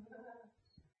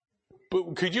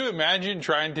 But could you imagine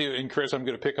trying to, and Chris, I'm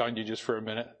going to pick on you just for a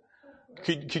minute.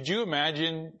 Could you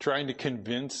imagine trying to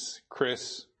convince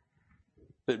Chris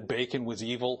that bacon was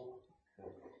evil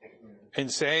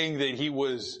and saying that he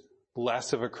was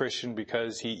less of a Christian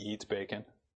because he eats bacon?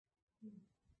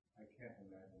 I can't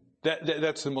imagine.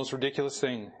 That's the most ridiculous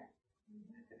thing.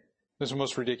 That's the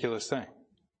most ridiculous thing.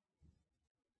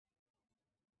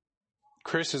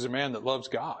 Chris is a man that loves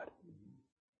God.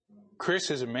 Chris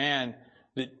is a man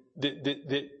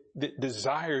that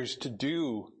desires to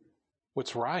do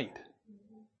what's right.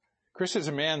 Chris is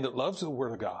a man that loves the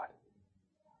Word of God.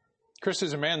 Chris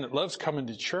is a man that loves coming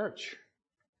to church.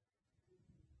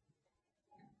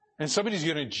 And somebody's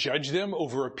going to judge them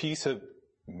over a piece of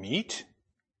meat?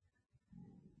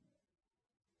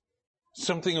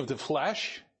 Something of the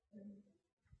flesh?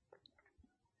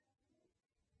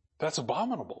 That's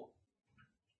abominable.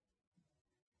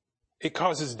 It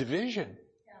causes division.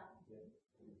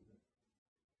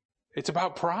 It's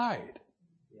about pride.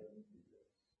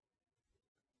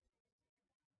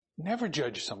 Never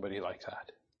judge somebody like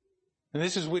that. And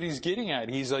this is what he's getting at.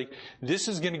 He's like, this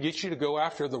is going to get you to go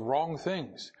after the wrong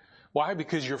things. Why?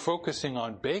 Because you're focusing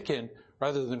on bacon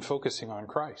rather than focusing on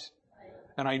Christ.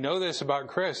 And I know this about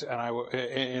Chris,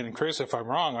 and Chris, if I'm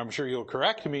wrong, I'm sure you'll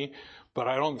correct me, but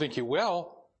I don't think you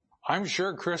will. I'm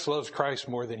sure Chris loves Christ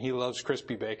more than he loves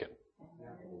crispy bacon.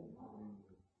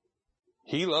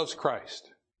 He loves Christ.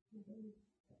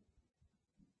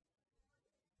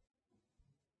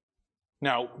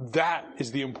 Now, that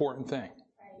is the important thing.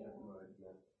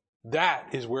 That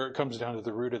is where it comes down to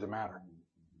the root of the matter.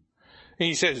 And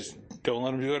he says, don't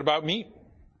let them do it about meat.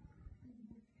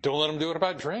 Don't let them do it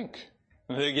about drink.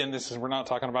 And again, we're not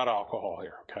talking about alcohol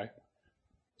here, okay?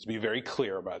 Let's be very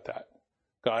clear about that.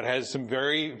 God has some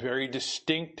very, very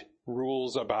distinct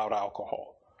rules about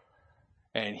alcohol.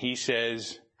 And he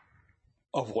says,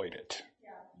 avoid it.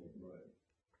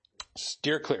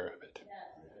 Steer clear of it.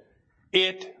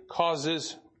 It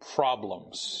causes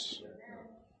problems.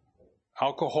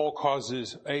 Alcohol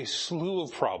causes a slew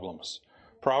of problems.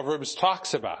 Proverbs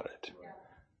talks about it.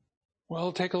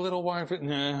 Well, take a little wine.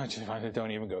 No,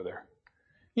 don't even go there.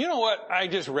 You know what? I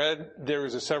just read there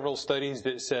was several studies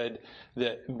that said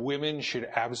that women should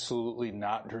absolutely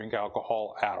not drink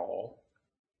alcohol at all.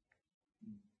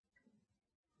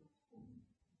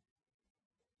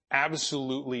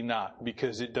 Absolutely not,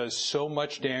 because it does so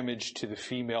much damage to the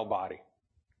female body.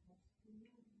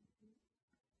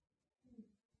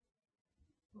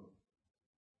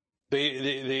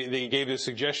 They gave a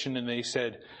suggestion and they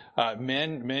said,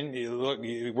 men, look,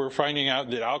 we're finding out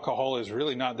that alcohol is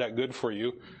really not that good for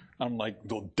you. I'm like,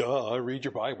 well, duh, read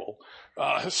your Bible.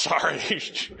 Sorry.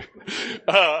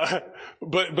 But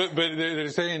they're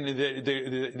saying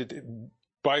that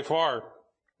by far,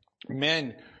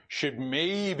 men should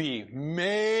maybe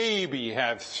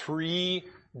have 3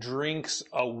 drinks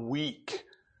a week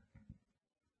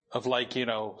of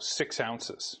 6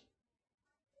 ounces.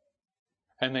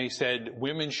 And they said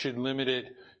women should limit it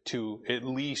to at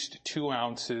least 2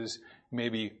 ounces,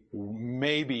 maybe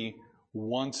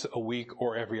once a week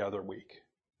or every other week.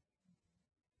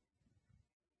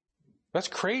 That's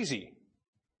crazy.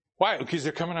 Why? Because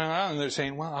they're coming around and they're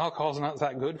saying, well, alcohol's not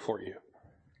that good for you.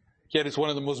 Yet it's one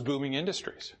of the most booming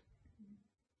industries.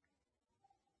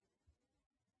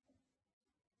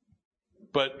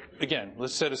 But again,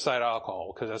 let's set aside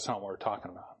alcohol because that's not what we're talking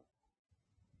about.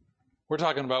 We're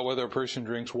talking about whether a person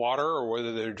drinks water or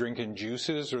whether they're drinking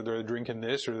juices or they're drinking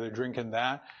this or they're drinking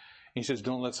that. He says,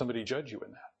 don't let somebody judge you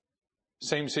in that.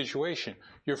 Same situation.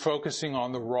 You're focusing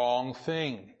on the wrong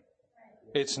thing.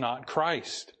 It's not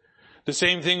Christ. The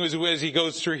same thing was as he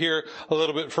goes through here a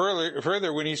little bit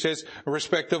further when he says,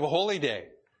 respect of a holy day,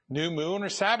 new moon or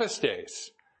Sabbath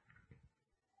days.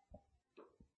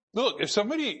 Look, if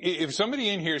somebody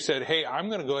in here said, hey, I'm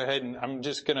going to go ahead and I'm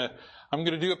going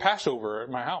to do a Passover at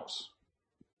my house.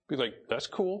 Be like, that's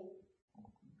cool.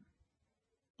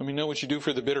 Let me know what you do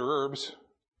for the bitter herbs.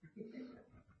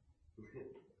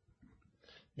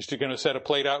 You're still going to set a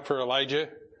plate out for Elijah?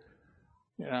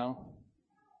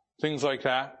 Things like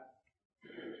that.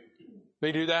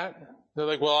 They do that. They're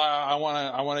like, well, I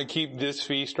want to keep this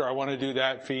feast or I want to do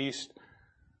that feast.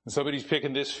 And somebody's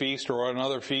picking this feast or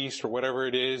another feast or whatever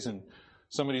it is. And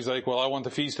somebody's like, well, I want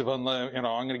the feast of I'm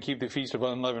going to keep the feast of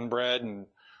unleavened bread and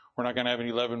we're not going to have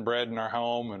any leavened bread in our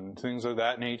home and things of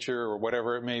that nature or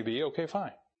whatever it may be. Okay,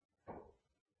 fine.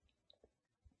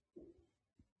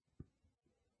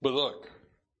 But look,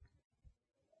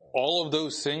 all of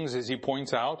those things, as he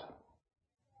points out,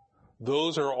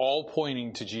 those are all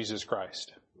pointing to Jesus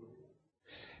Christ.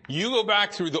 You go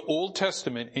back through the Old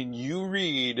Testament and you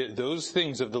read those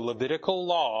things of the Levitical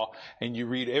law and you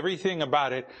read everything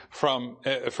about it from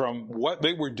what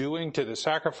they were doing to the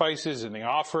sacrifices and the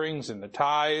offerings and the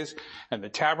tithes and the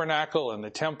tabernacle and the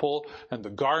temple and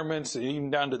the garments, even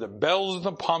down to the bells and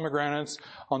the pomegranates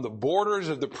on the borders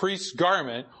of the priest's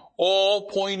garment, all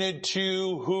pointed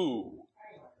to who?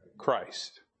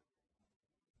 Christ.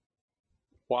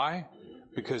 Why?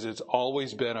 Because it's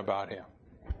always been about him.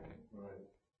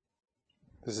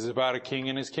 This is about a king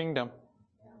and his kingdom.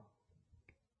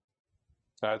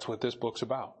 That's what this book's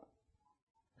about.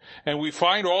 And we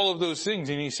find all of those things,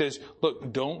 and he says,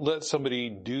 look, don't let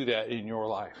somebody do that in your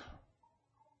life.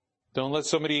 Don't let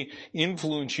somebody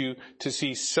influence you to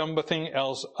see something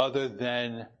else other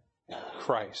than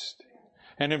Christ.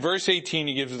 And in verse 18,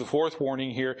 he gives the 4th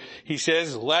warning here. He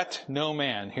says, let no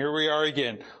man, here we are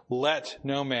again, let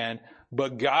no man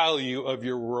beguile you of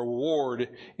your reward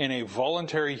in a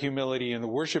voluntary humility in the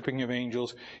worshiping of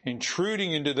angels,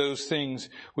 intruding into those things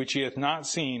which he hath not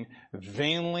seen,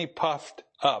 vainly puffed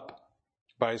up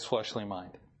by his fleshly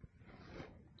mind.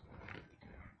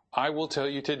 I will tell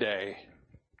you today,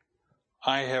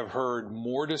 I have heard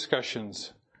more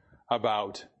discussions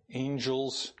about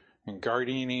angels and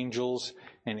guardian angels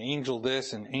and angel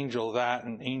this and angel that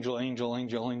and angel,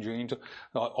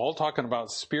 all talking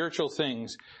about spiritual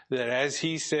things that, as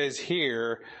he says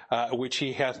here, which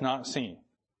he hath not seen.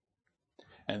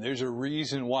 And there's a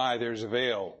reason why there's a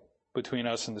veil between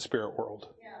us and the spirit world.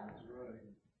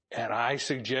 Yeah. And I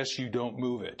suggest you don't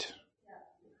move it. Yeah.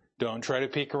 Don't try to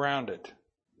peek around it.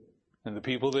 And the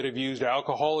people that have used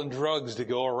alcohol and drugs to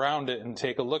go around it and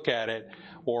take a look at it,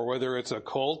 or whether it's a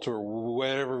cult or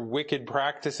whatever wicked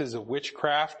practices of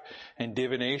witchcraft and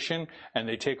divination, and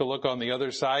they take a look on the other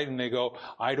side and they go,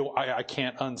 I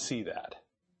can't unsee that.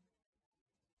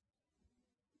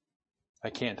 I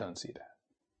can't unsee that.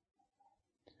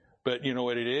 But you know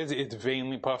what it is? It's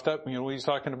vainly puffed up. You know what he's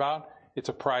talking about? It's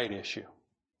a pride issue.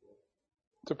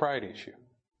 It's a pride issue.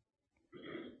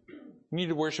 You need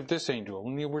to worship this angel.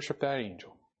 You need to worship that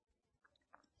angel.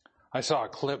 I saw a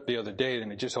clip the other day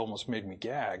and it just almost made me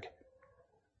gag.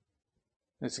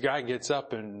 This guy gets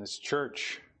up in this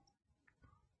church,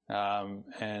 I'll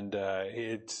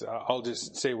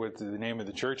just say what the name of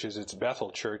the church is. It's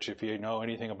Bethel Church. If you know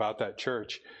anything about that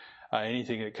church,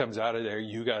 anything that comes out of there,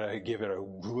 you gotta give it a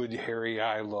good hairy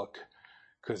eye look.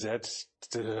 Cause that's,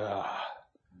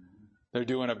 They're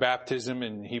doing a baptism,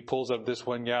 and he pulls up this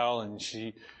one gal, and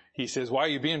he says, "Why are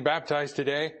you being baptized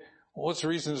today?" Well, what's the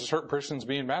reason this person's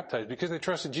being baptized? Because they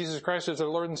trusted Jesus Christ as their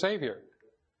Lord and Savior.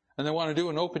 And they want to do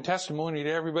an open testimony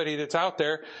to everybody that's out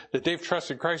there that they've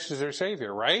trusted Christ as their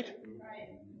Savior, right?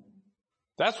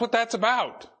 That's what that's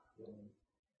about.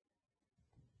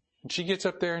 And she gets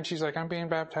up there and she's like, "I'm being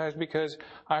baptized because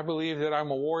I believe that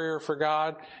I'm a warrior for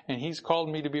God, and He's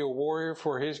called me to be a warrior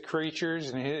for His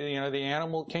creatures and the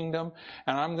animal kingdom,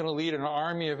 and I'm going to lead an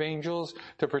army of angels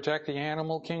to protect the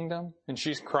animal kingdom." And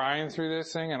she's crying through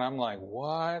this thing, and I'm like,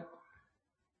 what?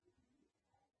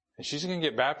 And she's going to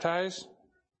get baptized?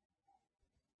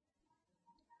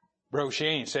 Bro, she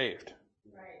ain't saved.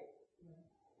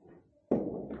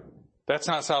 That's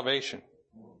not salvation.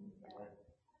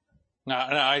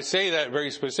 Now, I say that very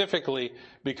specifically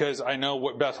because I know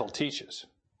what Bethel teaches.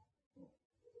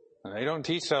 And they don't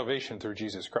teach salvation through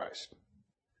Jesus Christ.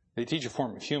 They teach a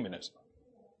form of humanism.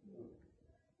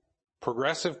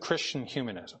 Progressive Christian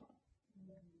humanism.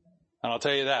 And I'll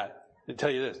tell you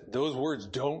this, those words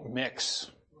don't mix.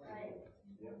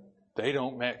 They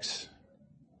don't mix.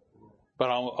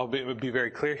 But I'll be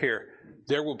very clear here.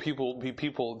 There will be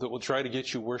people that will try to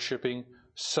get you worshiping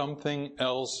something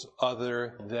else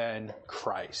other than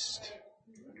Christ.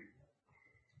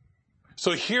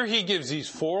 So here he gives these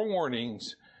 4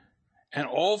 warnings, and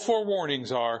all 4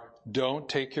 warnings are, don't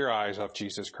take your eyes off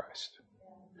Jesus Christ.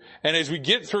 And as we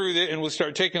get through it and we'll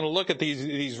start taking a look at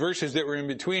these verses that were in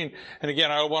between, and again,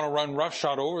 I don't want to run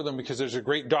roughshod over them because there's a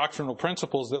great doctrinal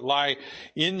principles that lie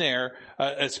in there,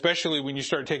 especially when you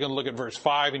start taking a look at verse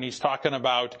 5, and he's talking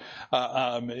about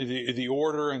the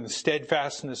order and the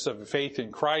steadfastness of faith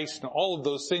in Christ and all of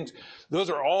those things. Those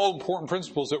are all important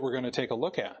principles that we're going to take a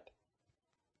look at.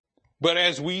 But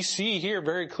as we see here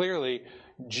very clearly,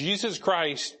 Jesus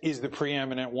Christ is the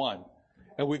preeminent one.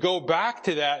 And we go back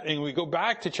to that, and we go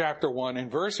back to chapter 1 in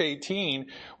verse 18,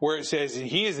 where it says,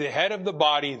 He is the head of the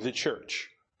body, the church.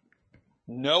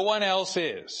 No one else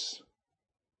is.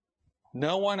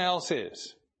 No one else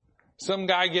is. Some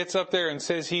guy gets up there and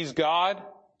says he's God,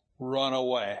 run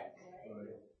away.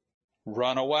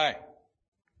 Run away.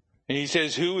 And he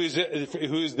says, who is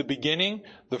the beginning?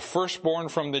 The firstborn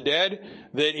from the dead,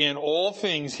 that in all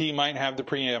things he might have the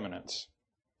preeminence.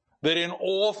 That in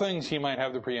all things he might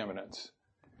have the preeminence.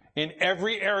 In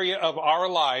every area of our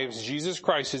lives, Jesus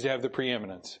Christ is to have the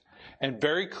preeminence. And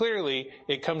very clearly,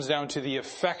 it comes down to the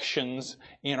affections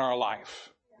in our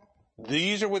life.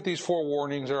 These are what these 4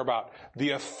 warnings are about. The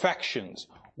affections.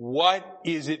 What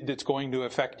is it that's going to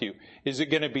affect you? Is it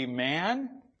going to be man,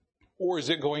 or is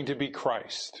it going to be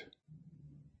Christ?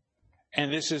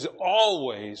 And this is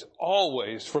always,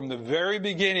 from the very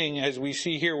beginning, as we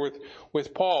see here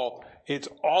with Paul, it's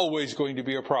always going to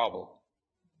be a problem.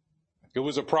 It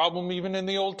was a problem even in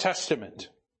the Old Testament.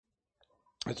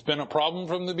 It's been a problem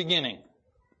from the beginning.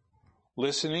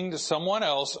 Listening to someone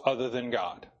else other than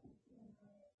God.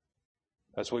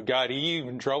 That's what got Eve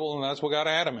in trouble, and that's what got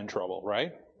Adam in trouble,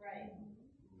 right?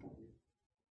 Right.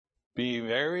 Be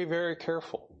very, very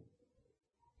careful.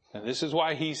 And this is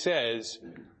why he says,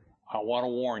 I want to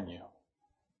warn you.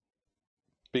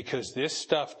 Because this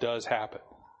stuff does happen.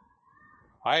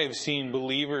 I have seen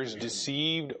believers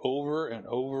deceived over and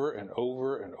over and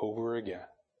over and over again.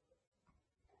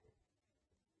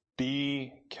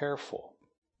 Be careful.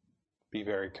 Be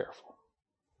very careful.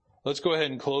 Let's go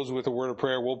ahead and close with a word of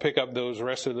prayer. We'll pick up those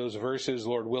rest of those verses,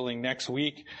 Lord willing, next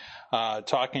week,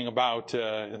 talking about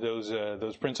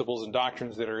those principles and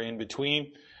doctrines that are in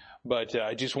between. But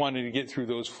I just wanted to get through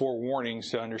those 4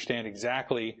 warnings to understand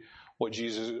exactly what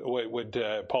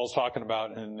Paul's talking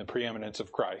about in the preeminence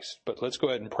of Christ. But let's go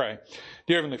ahead and pray.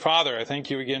 Dear Heavenly Father, I thank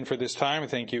you again for this time. I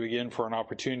thank you again for an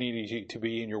opportunity to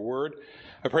be in your word.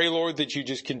 I pray, Lord, that you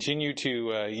just continue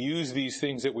to use these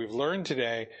things that we've learned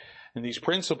today and these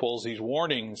principles, these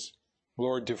warnings,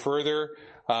 Lord, to further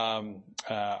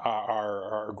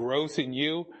our growth in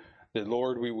you. That,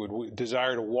 Lord, we would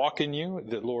desire to walk in you.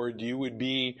 That, Lord, you would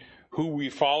be who we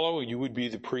follow. You would be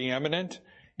the preeminent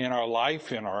in our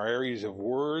life, in our areas of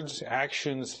words,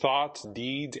 actions, thoughts,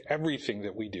 deeds, everything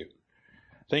that we do.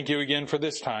 Thank you again for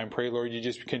this time. Pray, Lord, you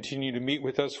just continue to meet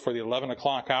with us for the 11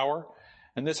 o'clock hour.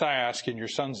 And this I ask in your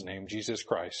Son's name, Jesus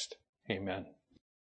Christ. Amen.